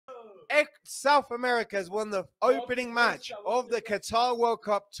South America has won the opening match of the Qatar World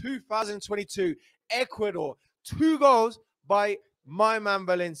Cup 2022. Ecuador, 2 goals by my man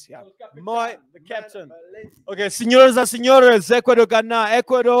Valencia. The captain. Okay, señoras and señores, Ecuador gana.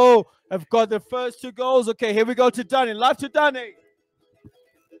 Ecuador have got the first 2 goals. Okay, here we go to Danny. Live to Danny.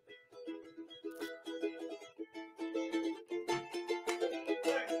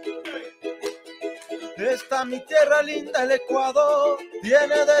 Esta mi tierra linda, el Ecuador,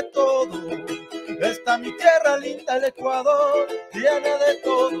 tiene de todo. Esta mi tierra linda, el Ecuador, tiene de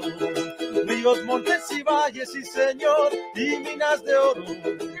todo. Ríos, montes y valles, sí señor, y minas de oro.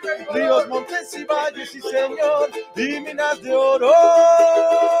 Ríos, montes y valles, sí señor, y minas de oro.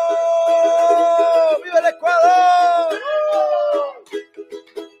 ¡Viva el Ecuador!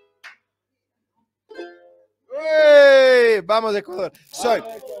 Hey, vamos Ecuador. So,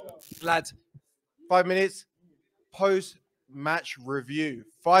 lads, 5 minutes, post-match review.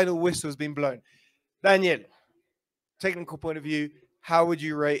 Final whistle has been blown. Daniel, technical point of view, how would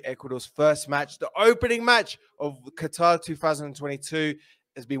you rate Ecuador's first match? The opening match of Qatar 2022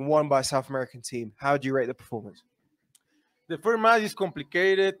 has been won by a South American team. How would you rate the performance? The first match is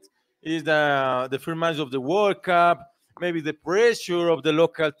complicated. Is the first match of the World Cup. Maybe the pressure of the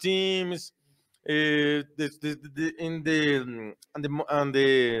local teams.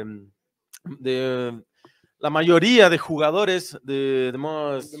 La mayoría de jugadores, the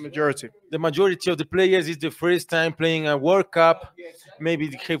majority of the players is the first time playing a World Cup. Maybe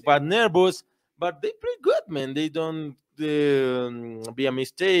they have bad nervous, but they play good, man. They don't be a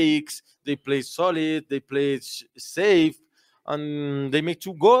mistakes. They play solid. They play safe, and they make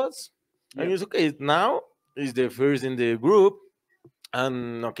 2 goals. Yeah. And it's okay. Now is the first in the group,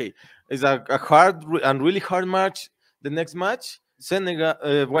 and okay, it's a hard and really hard match. The next match, Senegal,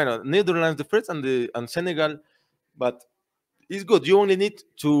 Netherlands the first and Senegal, but it's good. You only need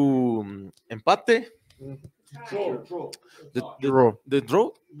to empate, the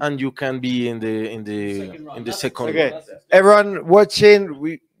draw, and you can be in the second. Okay, everyone watching,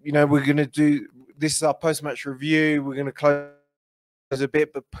 we're gonna do this is our post-match review. We're gonna close a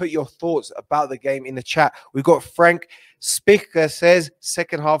bit, but put your thoughts about the game in the chat. We've got Frank Spicker says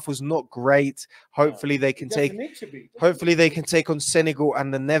second half was not great. Hopefully they can take on Senegal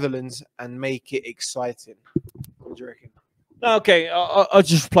and the Netherlands and make it exciting. What do you reckon? Okay, I'll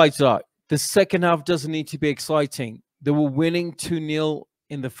just reply to that. The second half doesn't need to be exciting. They were winning 2-0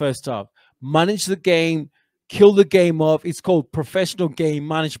 in the first half. Manage the game, kill the game off. It's called professional game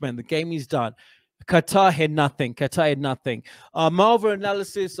management. The game is done. Qatar had nothing. My overall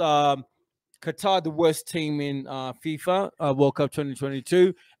analysis, Qatar, the worst team in FIFA World Cup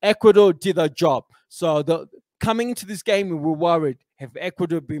 2022. Ecuador did their job. So coming into this game, we were worried. Have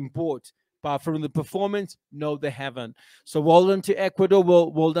Ecuador been bought? But from the performance, no, they haven't. So well done to Ecuador.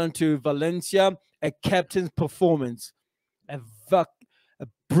 Well done to Valencia. A captain's performance. A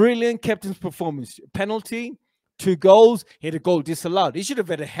brilliant captain's performance. Penalty, 2 goals. He had a goal disallowed. He should have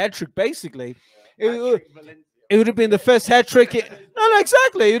had a hat-trick, basically. It would have been the first hat-trick. No,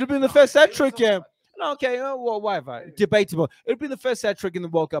 exactly. It would have been the first hat-trick. Okay, well, whatever. Debatable. It would have been the first hat-trick in the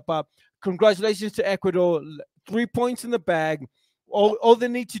World Cup. Congratulations to Ecuador. 3 points in the bag. All they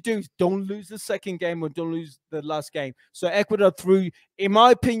need to do is don't lose the second game or don't lose the last game. So Ecuador through, in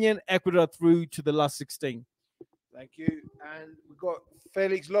my opinion, Ecuador through to the last 16. Thank you. And we've got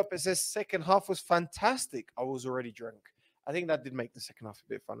Felix Lopez says second half was fantastic. I was already drunk. I think that did make the second half a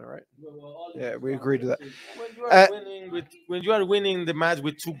bit funner, right? Yeah, we agreed to that. When you are winning the match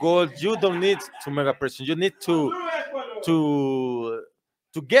with 2 goals, you don't need to make a pressure. You need to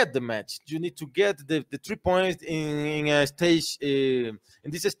get the match. You need to get the 3 points in a stage. In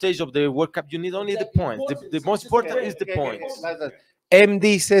this stage of the World Cup, you need only the points. The most important is the points.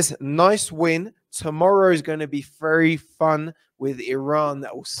 MD says nice win. Tomorrow is going to be very fun with Iran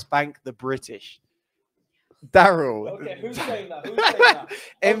that will spank the British. Daryl. Okay, who's saying that? Who's saying that?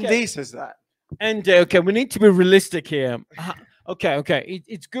 MD Okay. says that. And okay, we need to be realistic here. Okay.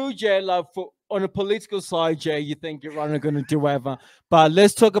 It's good, Jay. Like on a political side, Jay, you think Iran are going to do whatever. But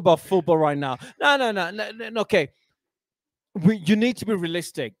let's talk about football right now. No. Okay. You need to be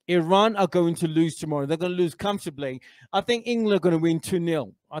realistic. Iran are going to lose tomorrow. They're going to lose comfortably. I think England are going to win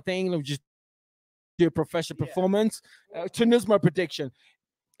 2-0. I think England will just do a professional performance. 2-0 is my prediction.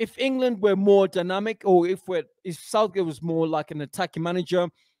 If England were more dynamic, or if Southgate was more like an attacking manager,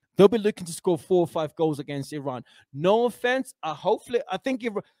 they'll be looking to score 4 or 5 goals against Iran. No offense. I think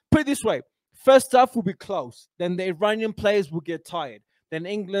put it this way: first half will be close. Then the Iranian players will get tired. Then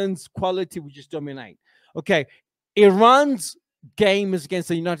England's quality will just dominate. Okay, Iran's game is against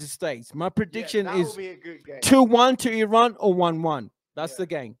the United States. My prediction is 2-1 to Iran or 1-1. That's the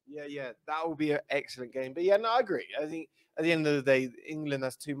game. Yeah, that will be an excellent game. But yeah, no, I agree. I think at the end of the day, England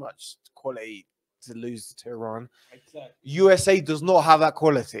has too much quality to lose to Iran. Exactly. USA does not have that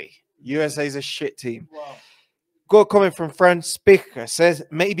quality. USA is a shit team. Wow. Got a comment from Fran Spicker, says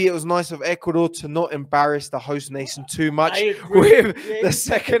maybe it was nice of Ecuador to not embarrass the host nation too much with the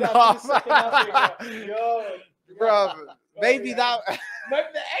second half. Bro, maybe that. Maybe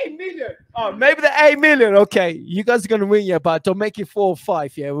the 8 million. Oh, maybe the 8 million. Okay, you guys are gonna win, yeah, but don't make it 4 or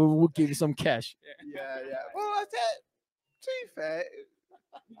 5. Yeah, we'll give you some cash. Yeah. Well, I said, to be fair,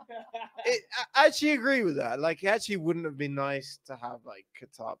 I actually agree with that. Like, it actually wouldn't have been nice to have like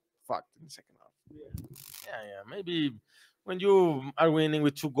Qatar fucked in the second half. Yeah. Maybe when you are winning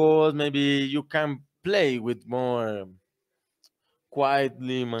with 2 goals, maybe you can play with more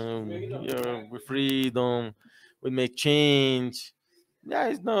quietly, man. With freedom, we make change. Yeah,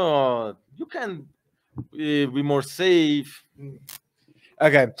 it's not. You can be more safe.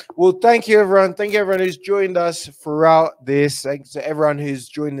 Okay. Well, thank you, everyone. Thank you, everyone who's joined us throughout this. Thanks to everyone who's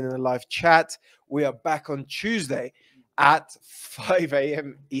joined in the live chat. We are back on Tuesday at 5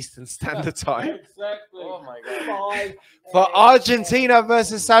 a.m. Eastern Standard Time. Exactly. Oh my God. For Argentina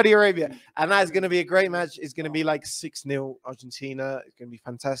versus Saudi Arabia. And that's going to be a great match. It's going to be like 6-0 Argentina. It's going to be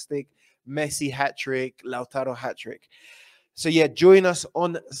fantastic. Messi hat-trick, Lautaro hat-trick. So yeah, join us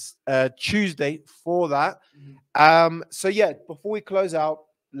on Tuesday for that. So yeah, before we close out,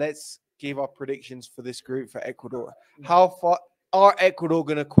 let's give our predictions for this group for Ecuador. How far are Ecuador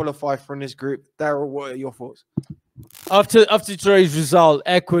going to qualify from this group? Daryl, what are your thoughts? After today's result,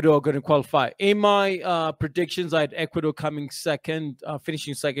 Ecuador going to qualify. In my predictions, I had Ecuador coming second,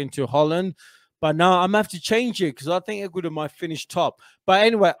 finishing second to Holland. But now I'm going to have to change it because I think Ecuador might finish top. But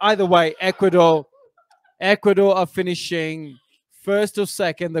anyway, either way, Ecuador are finishing first or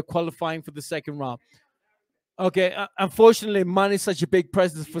second. They're qualifying for the second round. Okay, unfortunately, man is such a big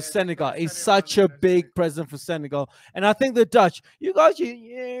presence for Senegal. It's such a big presence for Senegal. And I think the Dutch, you guys,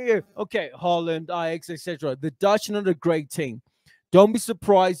 okay, Holland, Ajax, etc. The Dutch are not a great team. Don't be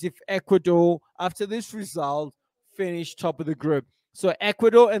surprised if Ecuador, after this result, finish top of the group. So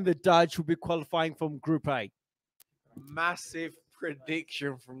Ecuador and the Dutch will be qualifying from Group A. Massive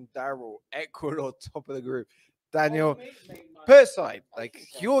prediction from Daryl. Ecuador top of the group. Daniel, per side, like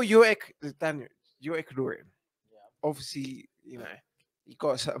Daniel, you're Ecuadorian. Obviously, you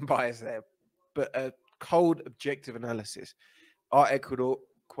got a certain bias there, but a cold, objective analysis. Are Ecuador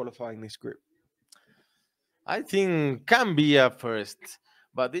qualifying this group? I think can be a first,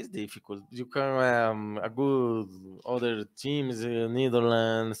 but it's difficult. You can a good other teams,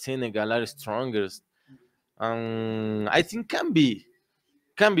 Netherlands, Senegal are strongest. I think can be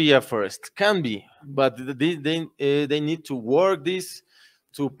a first, can be, but they need to work this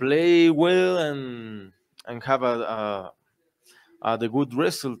to play well and have the good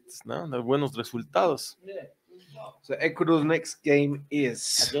results, no? The buenos resultados. Yeah. So Ecuador's next game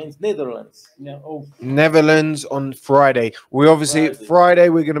is against Netherlands. Netherlands on Friday. We obviously Friday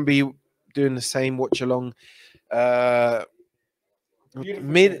we're going to be doing the same watch along. At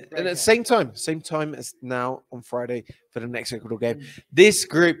the same time as now on Friday for the next Ecuador game. This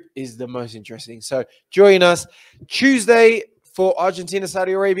group is the most interesting. So join us Tuesday for Argentina,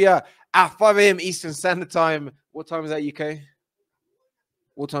 Saudi Arabia at 5 a.m. Eastern Standard Time. What time is that UK?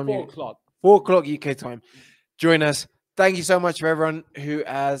 What time? 4 o'clock. 4 o'clock UK time. Join us. Thank you so much for everyone who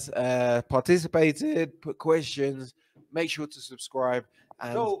has participated, put questions. Make sure to subscribe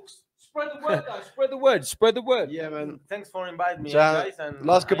and spread the word, guys. Spread the word. Yeah, man. Thanks for inviting me, guys. And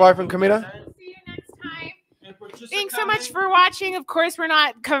last goodbye from Camila. See you next time. Thanks so much for watching. Of course, we're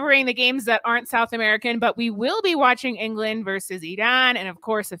not covering the games that aren't South American, but we will be watching England versus Iran. And of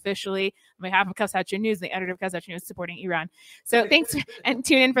course, officially, on behalf of Kasacha News, the editor of Kasacha News, supporting Iran. So thanks and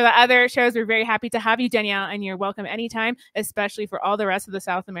tune in for the other shows. We're very happy to have you, Danielle, and you're welcome anytime, especially for all the rest of the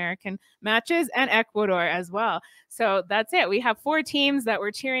South American matches and Ecuador as well. So that's it. We have 4 teams that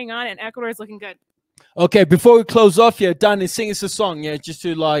we're cheering on, and Ecuador is looking good. Okay, before we close off, Danny, sing us a song, just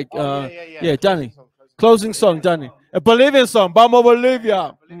to like, Danny. Closing song, Danny. A Bolivian song. Vamos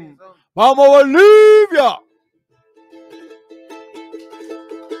Bolivia. Vamos Bolivia.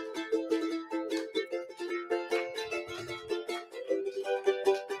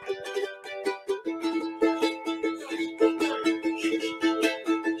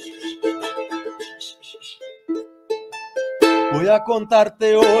 Voy a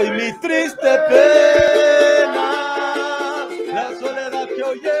contarte hoy mi triste pena, la soledad que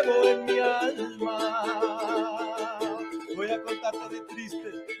hoy llevo en mi alma. Voy a contarte de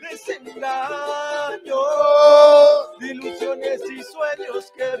tristes desengaños, de ilusiones y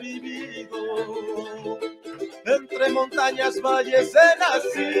sueños que he vivido. entre montañas, valles he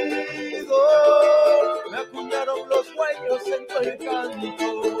nacido, me acuñaron los sueños en tu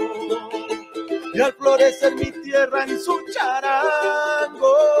encanto, y al florecer mi tierra en su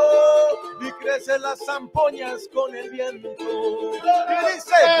charango, y crecen las zampoñas con el viento. Y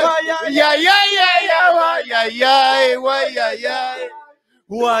dice, guay, ay, ay, ay, ay, ay, ay, guay, ay, ay.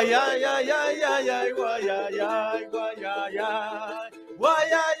 Guay, ay, ay, ay, ay, ay, guay, ay, ay, guay, ay, ay. Guay,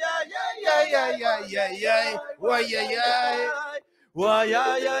 ay, ay, ay, ay, ay, ay, ay, guay, ay, ay. Guay,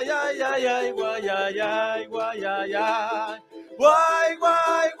 ay, ay, ay, ay, ay, guay, ay, ay, guay, ay, ay. Guay,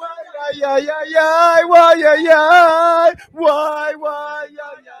 guay, guay, ay, ay, ay, ay, guay, ay, ay. Guay, guay,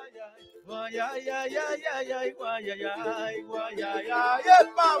 ay, ay, ay. Guay, ay, ay, ay, ay, ay, guay, ay, ay, guay, ay, ay.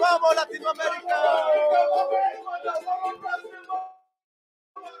 ¡Epa! ¡Vamos, Latinoamérica!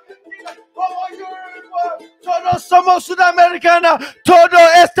 Todos somos Sudamericana, todo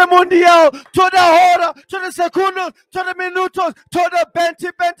este mundial, toda hora, todos segundos, todos minutos, todo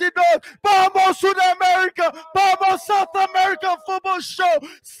 2022. Vamos Sudamérica, vamos South America Football Show.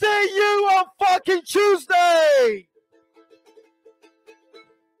 See you on fucking Tuesday.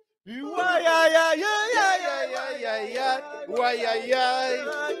 Guay, ay, ay, ay, ay, ay, ay, ay, ay. Guay, ay, ay.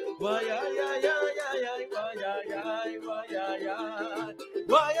 Guay, ay, ay, ay, ay, ay, guay, ay, ay, guay, ay, ay.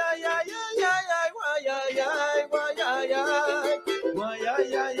 Guay, ay, ay, ay, ay, ay, guay, ay, ay, guay, ay, ay. Guay,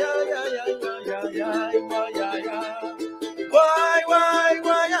 ay, ay, ay, ay, ay, guay, ay, ay, guay, ay, ay. Guay, guay,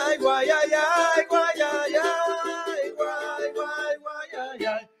 guay, ay, guay, ay, ay, guay, ay, ay. Guay, guay, guay, ay,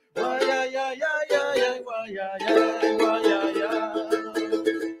 ay. Guay, ay, ay, ay, ay, ay, guay, ay, ay, guay, ay, ay.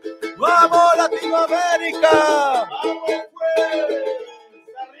 ¡Vamos, Latinoamérica!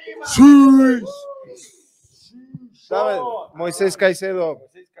 Sí. ¿Sabes? Moisés Caicedo.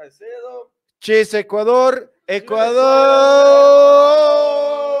 Chis, Ecuador. Ecuador.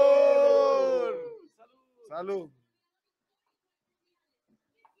 Salud.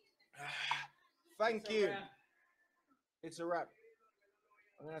 Thank you. It's a wrap.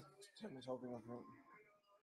 I'm going to turn this whole thing off.